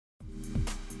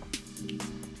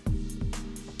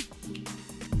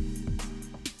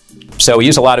So we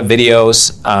use a lot of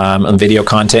videos and video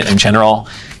content in general.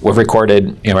 We've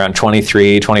recorded around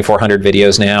 2,400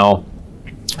 videos now.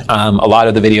 A lot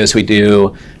of the videos we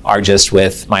do are just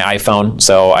with my iPhone,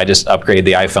 so I just upgrade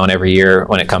the iPhone every year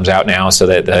when it comes out now so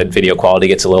that the video quality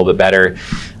gets a little bit better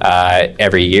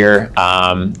every year.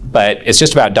 But it's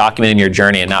just about documenting your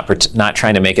journey and not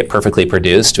trying to make it perfectly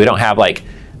produced. We don't have like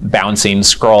bouncing,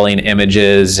 scrolling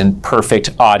images and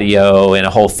perfect audio and a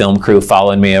whole film crew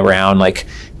following me around like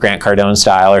Grant Cardone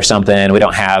style or something. We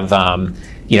don't have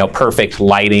perfect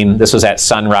lighting. This was at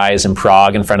sunrise in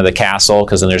Prague in front of the castle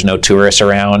because then there's no tourists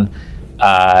around.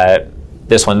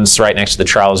 This one's right next to the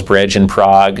Charles Bridge in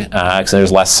Prague because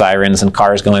there's less sirens and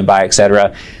cars going by,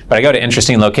 etc. But I go to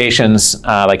interesting locations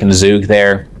like in Zug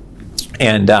there,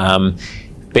 and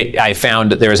I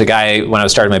found that there was a guy when I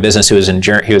was starting my business who was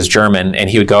he was German, and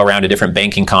he would go around to different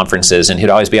banking conferences, and he'd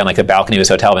always be on like the balcony of his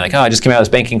hotel being like, oh, I just came out of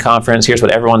this banking conference, here's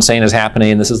what everyone's saying is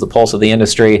happening, this is the pulse of the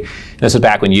industry. And this was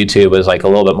back when YouTube was like a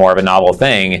little bit more of a novel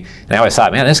thing, and I always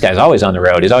thought, man, this guy's always on the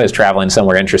road, he's always traveling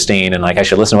somewhere interesting, and like I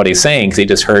should listen to what he's saying because he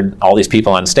just heard all these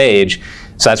people on stage.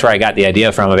 So that's where I got the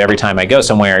idea from of every time I go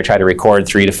somewhere, I try to record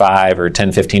 3 to 5 or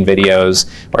 10, 15 videos,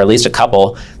 or at least a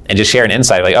couple, and just share an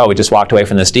insight like, oh, we just walked away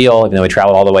from this deal, even though we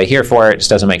traveled all the way here for it,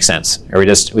 just doesn't make sense. Or we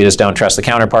just don't trust the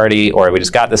counterparty, or we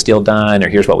just got this deal done, or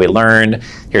here's what we learned,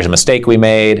 here's a mistake we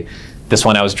made. This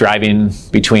one I was driving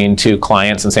between 2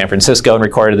 clients in San Francisco and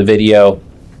recorded the video.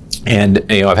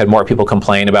 And I've had more people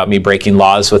complain about me breaking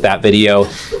laws with that video,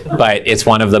 but it's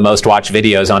one of the most watched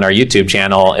videos on our YouTube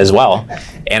channel as well.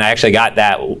 And I actually got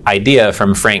that idea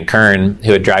from Frank Kern,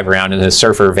 who would drive around in his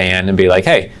surfer van and be like,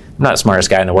 hey, I'm not the smartest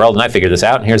guy in the world, and I figured this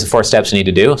out, and here's the 4 steps you need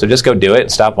to do, so just go do it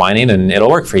and stop whining, and it'll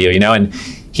work for you, And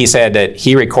he said that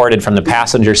he recorded from the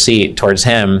passenger seat towards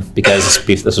him because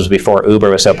this was before Uber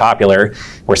was so popular,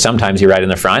 where sometimes you ride in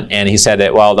the front, and he said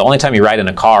that, well, the only time you ride in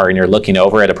a car and you're looking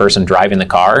over at a person driving the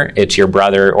car, it's your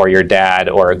brother or your dad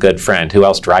or a good friend. Who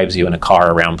else drives you in a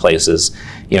car around places?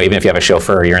 Even if you have a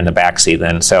chauffeur, you're in the back seat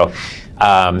then. So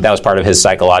that was part of his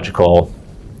psychological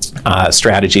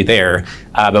strategy there.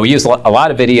 But we use a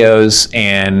lot of videos,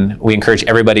 and we encourage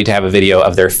everybody to have a video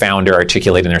of their founder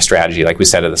articulating their strategy, like we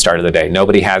said at the start of the day.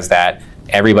 Nobody has that.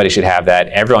 Everybody should have that.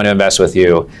 Everyone who invests with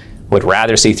you would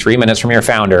rather see 3 minutes from your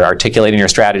founder articulating your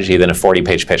strategy than a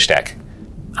 40-page pitch deck,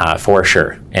 for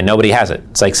sure. And nobody has it.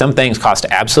 It's like some things cost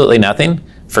absolutely nothing,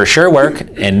 for sure work,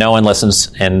 and no one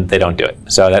listens, and they don't do it.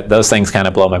 So those things kind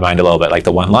of blow my mind a little bit, like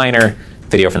the one-liner,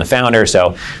 video from the founder.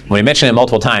 So when we mention it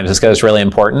multiple times, it's because it's really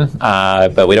important,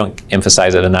 but we don't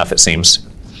emphasize it enough, it seems.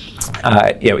 We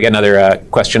got another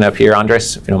question up here,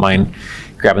 Andres, if you don't mind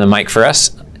grabbing the mic for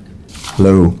us.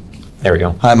 Hello. There we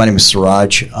go. Hi, my name is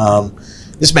Siraj.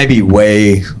 This may be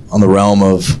way on the realm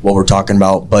of what we're talking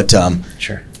about, but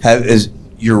sure. Is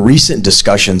your recent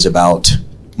discussions about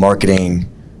marketing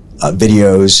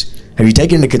videos, have you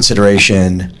taken into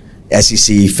consideration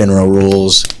SEC, FINRA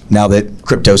rules, now that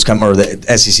crypto's come, or the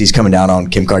SEC's coming down on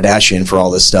Kim Kardashian for all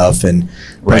this stuff and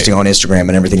posting on Instagram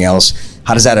and everything else?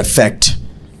 How does that affect,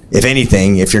 if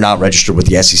anything, if you're not registered with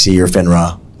the SEC or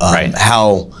FINRA,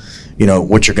 how,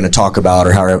 what you're going to talk about,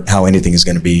 or how anything is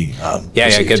going to be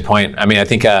Yeah, good point. I mean, I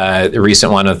think the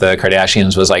recent one of the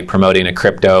Kardashians was like promoting a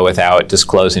crypto without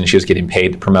disclosing she was getting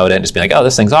paid to promote it, and just being like, oh,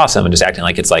 this thing's awesome, and just acting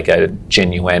like it's like a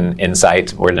genuine insight,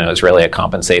 where it's really a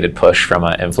compensated push from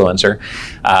an influencer.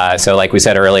 So like we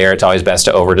said earlier, it's always best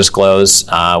to over-disclose.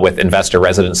 With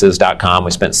investorresidences.com, we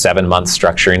spent 7 months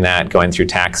structuring that, going through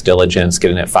tax diligence,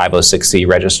 getting it 506c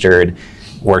registered,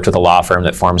 worked with a law firm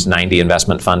that forms 90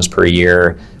 investment funds per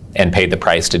year, and paid the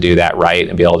price to do that right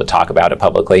and be able to talk about it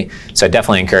publicly. So I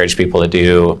definitely encourage people to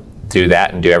do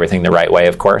that and do everything the right way,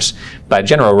 of course. But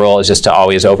general rule is just to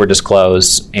always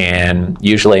over-disclose, and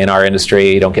usually in our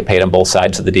industry, you don't get paid on both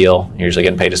sides of the deal. You're usually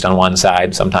getting paid just on one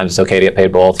side. Sometimes it's okay to get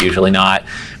paid both, usually not.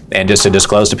 And just to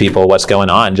disclose to people what's going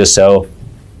on, just so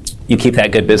you keep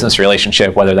that good business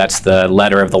relationship, whether that's the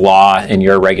letter of the law in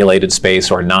your regulated space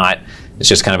or not. It's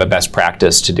just kind of a best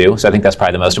practice to do. So I think that's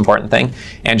probably the most important thing.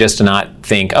 And just to not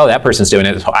think, oh, that person's doing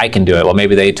it, so I can do it. Well,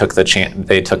 maybe they took the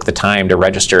time to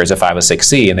register as a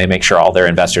 506c, and they make sure all their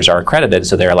investors are accredited,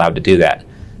 so they're allowed to do that,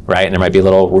 right? And there might be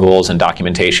little rules and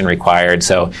documentation required.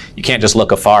 So you can't just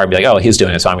look afar and be like, oh, he's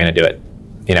doing it, so I'm going to do it.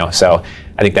 So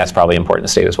I think that's probably important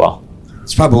to state as well.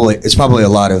 It's probably a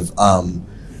lot of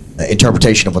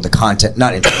interpretation of what the content,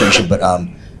 not interpretation, but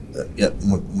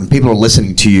when people are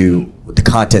listening to you with the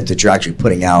content that you're actually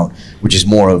putting out, which is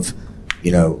more of,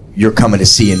 you're coming to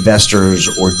see investors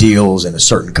or deals in a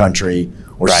certain country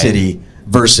or city,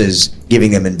 versus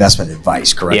giving them investment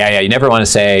advice, correct? Yeah, you never want to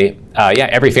say,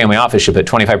 every family office should put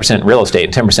 25% in real estate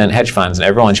and 10% hedge funds, and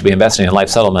everyone should be investing in life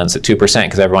settlements at 2%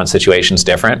 because everyone's situation is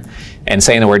different. And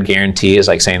saying the word guarantee is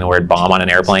like saying the word bomb on an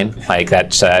airplane. Like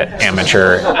that's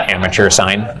amateur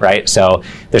sign, right? So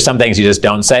there's some things you just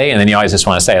don't say, and then you always just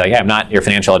want to say, like, hey, I'm not your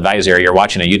financial advisor. You're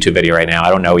watching a YouTube video right now. I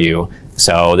don't know you,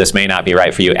 so this may not be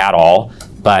right for you at all.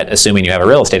 But assuming you have a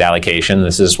real estate allocation,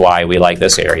 this is why we like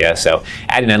this area. So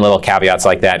adding in little caveats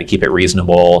like that to keep it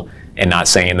reasonable and not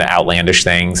saying the outlandish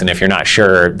things. And if you're not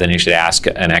sure, then you should ask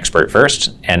an expert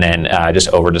first, and then just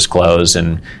over disclose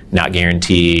and not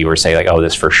guarantee or say like, oh,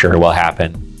 this for sure will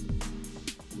happen.